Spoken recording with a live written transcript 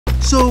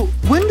So,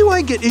 when do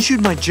I get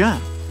issued my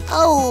gem?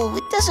 Oh,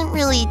 it doesn't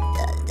really...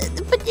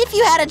 but if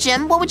you had a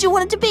gem, what would you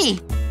want it to be?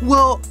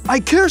 Well, I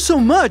care so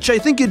much, I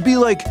think it'd be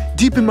like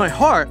deep in my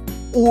heart.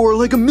 Or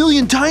like a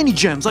million tiny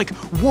gems, like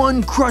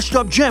one crushed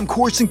up gem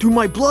coursing through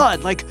my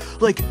blood, like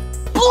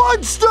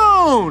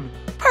Bloodstone!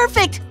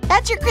 Perfect!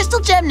 That's your crystal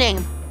gem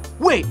name.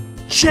 Wait,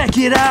 check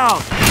it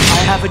out!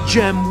 I have a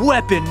gem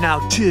weapon now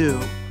too.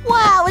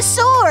 Wow, a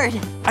sword!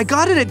 I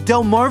got it at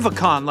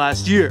Delmarvacon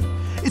last year.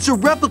 It's a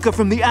replica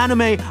from the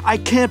anime I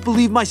Can't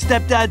Believe My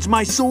Stepdad's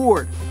My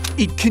Sword.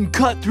 It can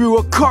cut through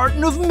a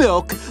carton of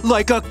milk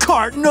like a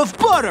carton of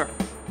butter.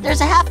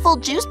 There's a half-full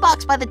juice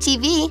box by the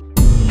TV.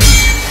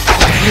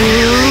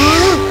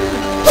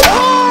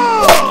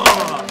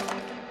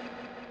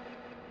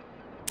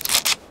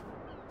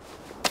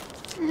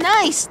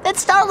 Nice! That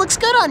star looks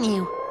good on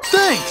you.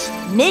 Thanks!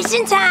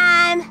 Mission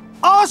time!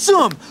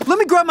 Awesome! Let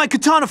me grab my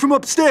katana from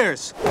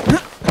upstairs.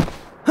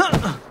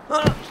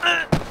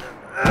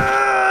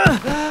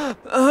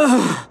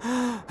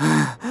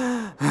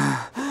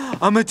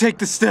 I'm gonna take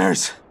the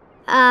stairs.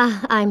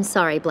 I'm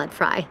sorry,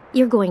 Bloodfry.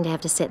 You're going to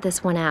have to sit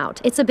this one out.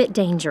 It's a bit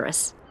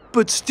dangerous.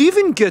 But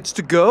Steven gets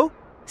to go.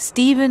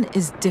 Steven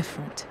is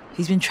different.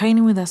 He's been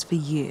training with us for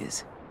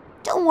years.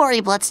 Don't worry,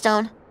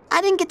 Bloodstone.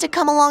 I didn't get to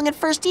come along at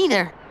first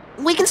either.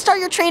 We can start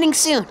your training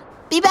soon.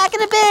 Be back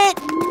in a bit.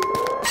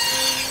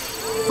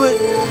 But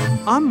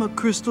I'm a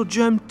crystal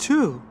gem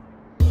too.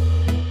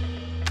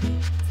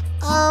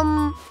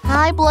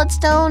 Hi,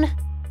 Bloodstone.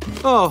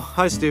 Oh,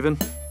 hi, Steven.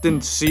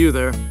 Didn't see you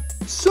there.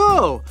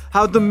 So,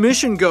 how'd the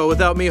mission go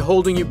without me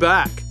holding you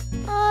back?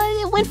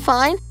 It went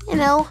fine. You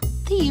know,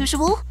 the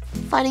usual.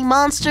 Fighting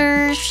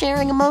monsters,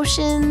 sharing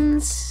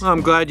emotions.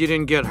 I'm glad you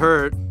didn't get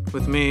hurt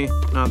with me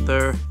not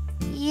there.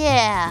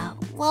 Yeah,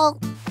 well,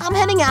 I'm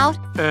heading out.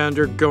 And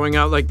you're going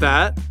out like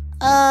that?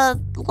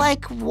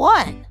 Like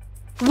what?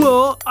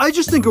 Well, I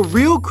just think a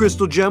real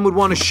crystal gem would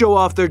want to show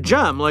off their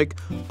gem, like,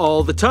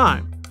 all the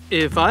time.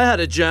 If I had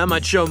a gem,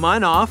 I'd show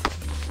mine off.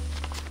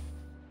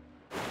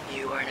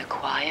 You are in a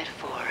quiet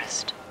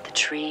forest. The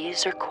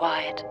trees are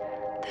quiet.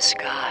 The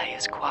sky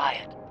is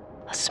quiet.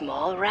 A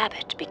small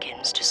rabbit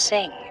begins to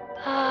sing.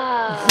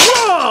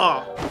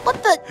 Ah.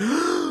 What the?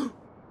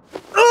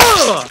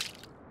 Ugh!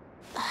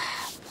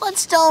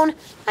 Bloodstone,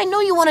 I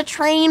know you want to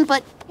train,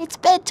 but it's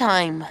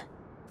bedtime.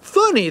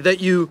 Funny that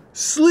you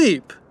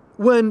sleep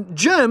when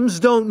gems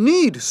don't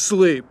need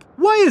sleep.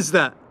 Why is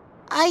that?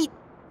 I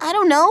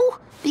don't know.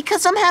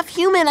 Because I'm half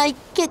human, I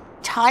get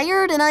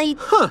tired and I...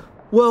 Huh.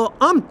 Well,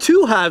 I'm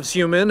 2 halves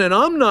human and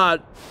I'm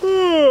not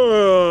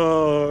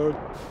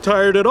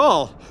tired at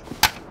all.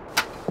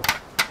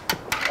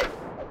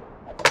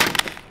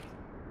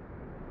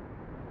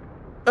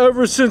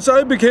 Ever since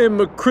I became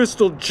a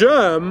crystal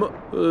gem,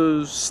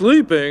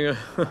 sleeping,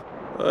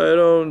 I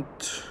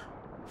don't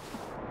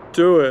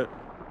do it.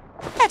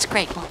 That's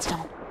great,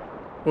 Bloodstone.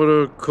 What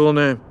a cool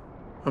name.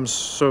 I'm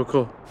so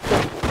cool.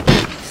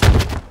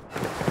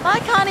 Bye,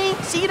 Connie.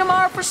 See you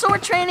tomorrow for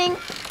sword training.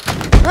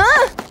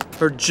 Huh?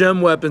 Her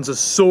gem weapon's a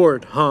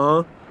sword,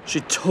 huh?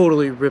 She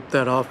totally ripped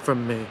that off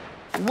from me.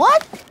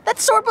 What? That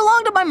sword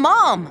belonged to my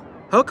mom.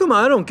 How come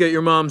I don't get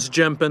your mom's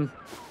gempin?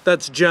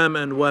 That's gem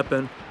and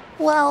weapon.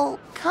 Well,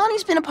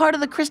 Connie's been a part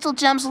of the crystal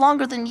gems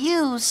longer than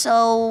you,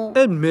 so...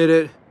 Admit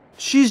it.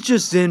 She's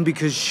just in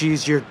because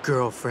she's your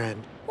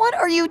girlfriend. What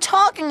are you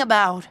talking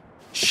about?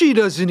 She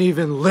doesn't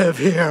even live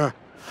here.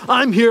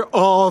 I'm here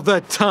all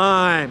the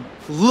time.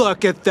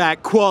 Look at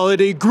that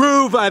quality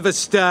groove I've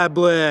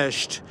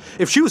established.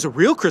 If she was a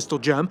real crystal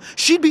gem,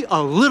 she'd be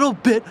a little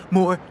bit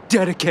more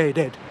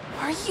dedicated.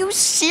 Are you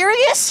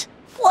serious?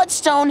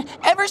 Bloodstone,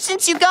 ever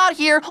since you got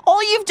here,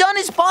 all you've done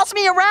is boss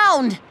me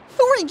around.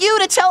 Who are you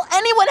to tell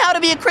anyone how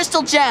to be a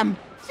crystal gem?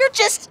 You're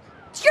just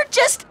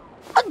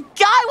a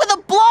guy with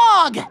a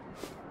blog.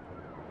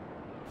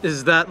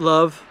 Is that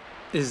love?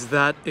 Is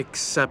that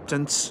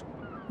acceptance?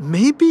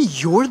 Maybe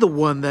you're the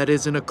one that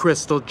isn't a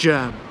crystal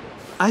gem.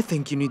 I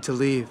think you need to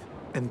leave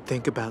and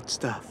think about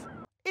stuff.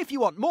 If you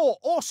want more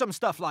awesome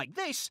stuff like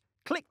this,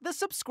 click the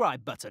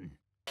subscribe button.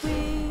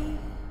 We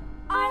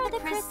are the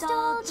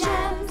crystal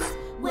gems.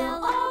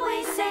 We'll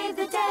always save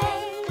the day.